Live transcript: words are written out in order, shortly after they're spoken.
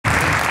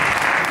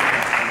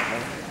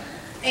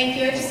Thank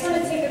you. I just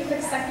want to take a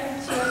quick second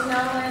to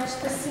acknowledge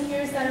the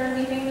seniors that are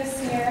leaving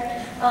this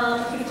year.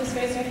 If you could just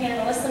raise your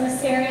hand. Alyssa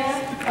Masseria,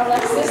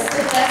 Alexis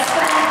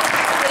Tedesco,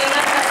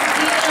 Dana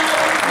Castillo,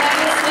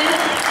 Maggie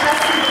Smith,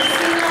 Cassie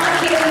Lucino,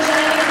 Caitlin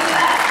Jennings,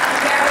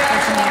 and Gabrielle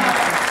Schlemmer.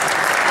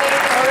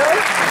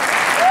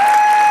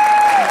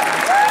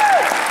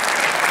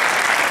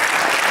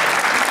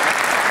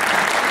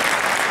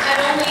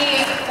 I've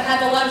only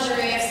had the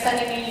luxury of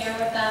spending a year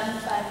with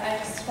them, but I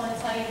just want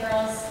to tell you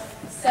girls,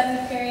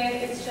 7th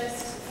period is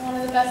just one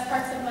of the best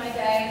parts of my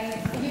day.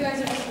 You guys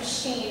are just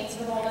machines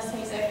with all this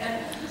music,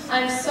 and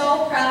I'm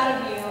so proud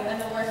of you and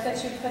the work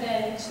that you put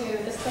into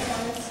this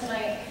performance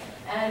tonight.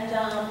 And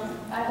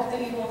I hope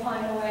that you will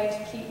find a way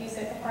to keep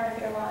music a part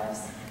of your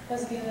lives.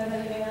 Those of you that are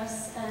leaving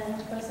us,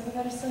 and those of you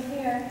that are still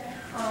here,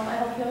 I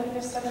hope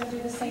you're still going to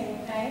do the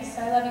same, okay?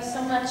 So I love you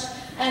so much.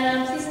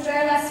 And please enjoy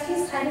our last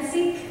piece, Hide and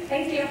Seek.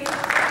 Thank you.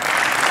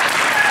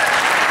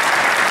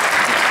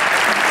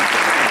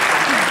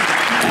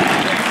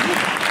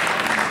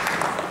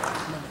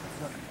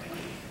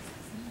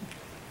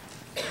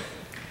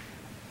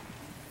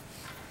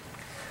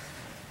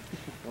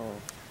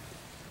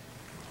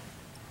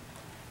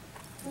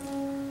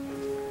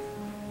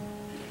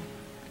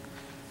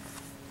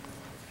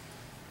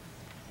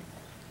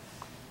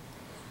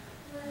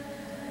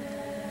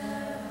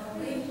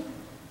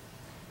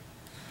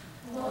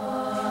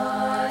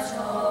 Watch,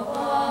 oh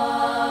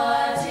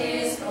watch.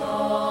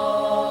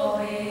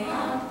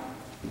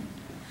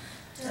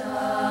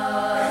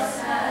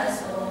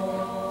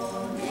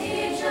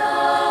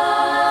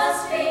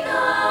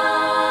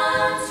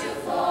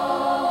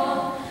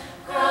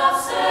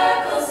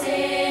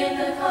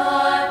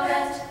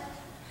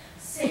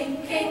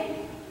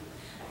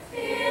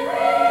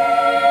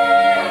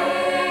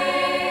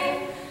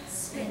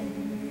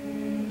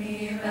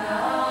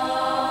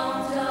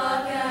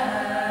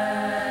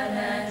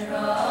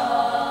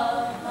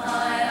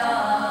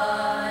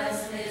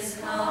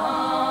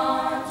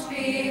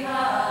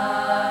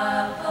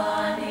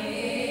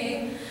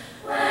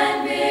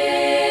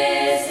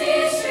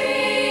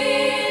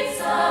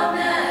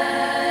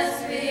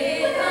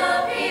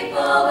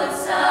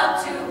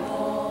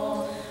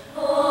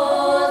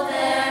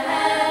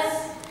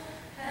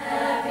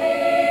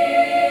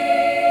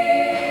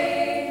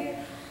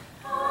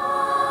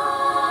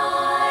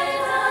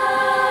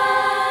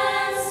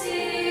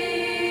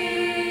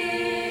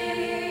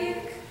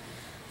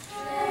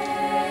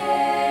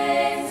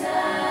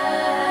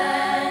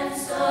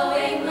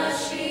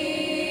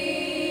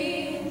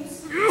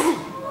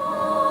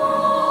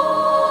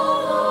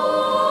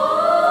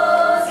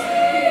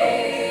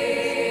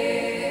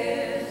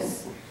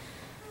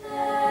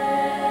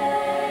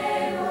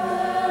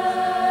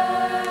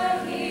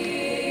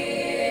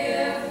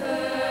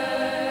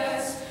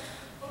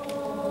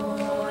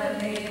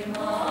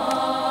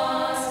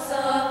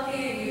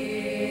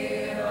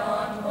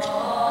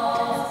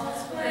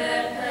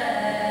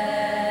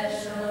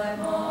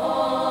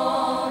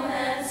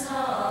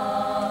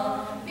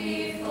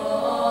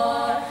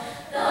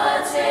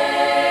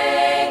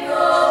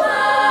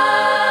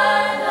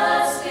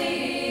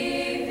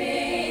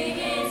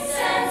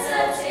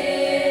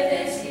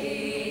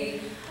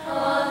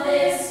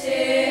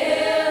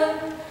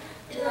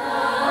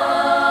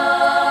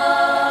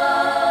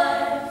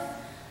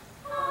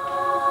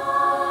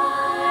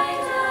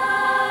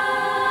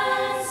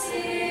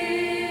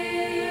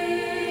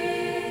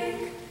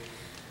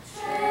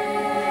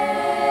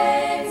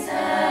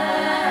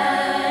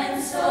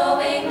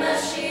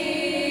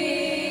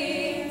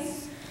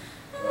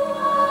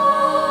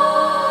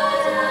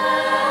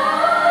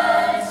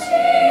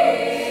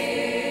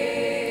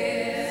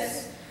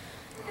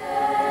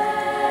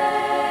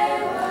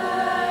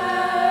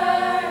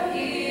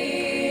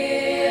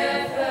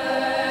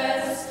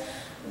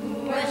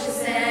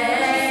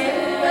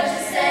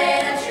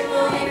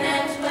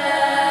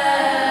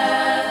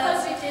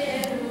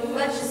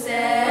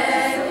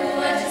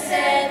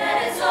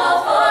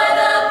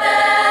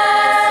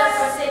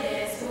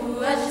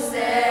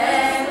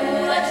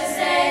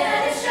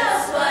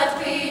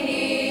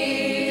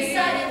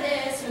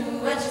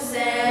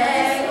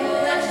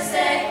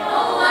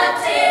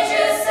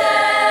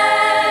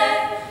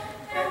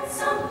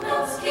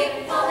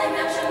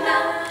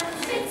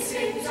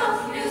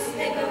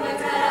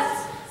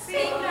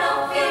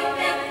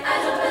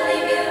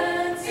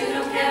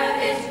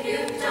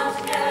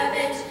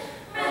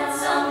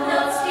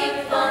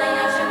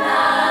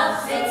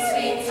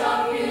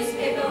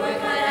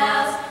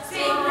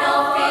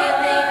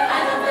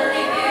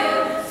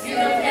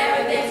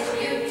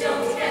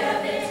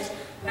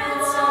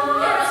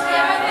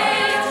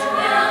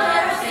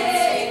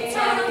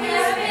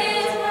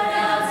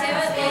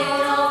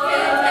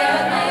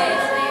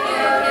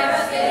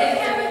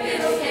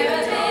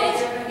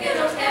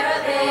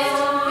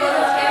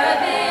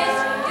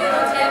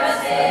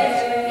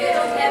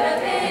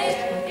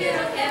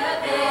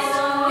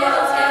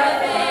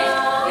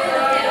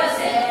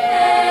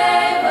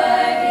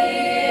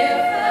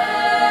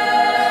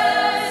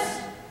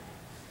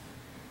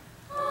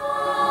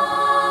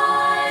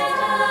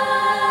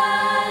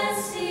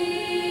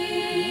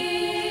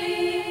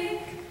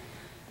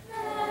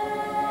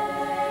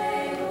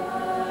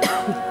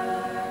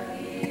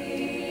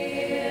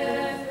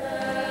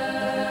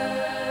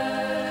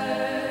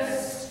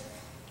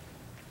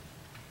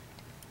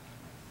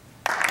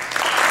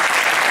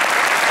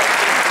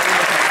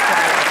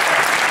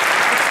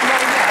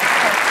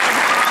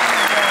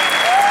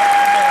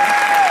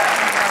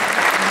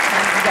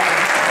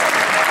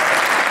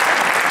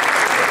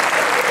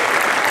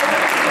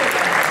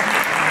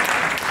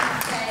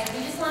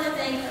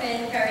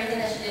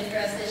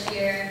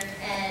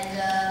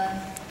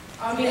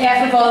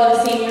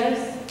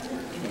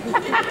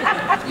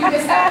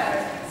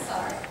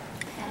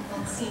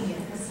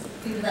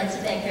 we would like to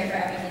thank her for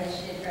everything that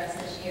she did for us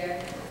this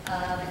year.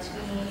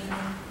 Between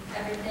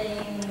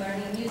everything,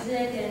 learning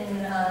music,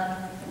 and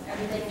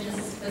everything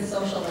just with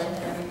social life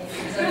and everything.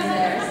 She was always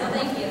there, so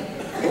thank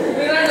you.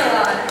 We learned a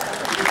lot.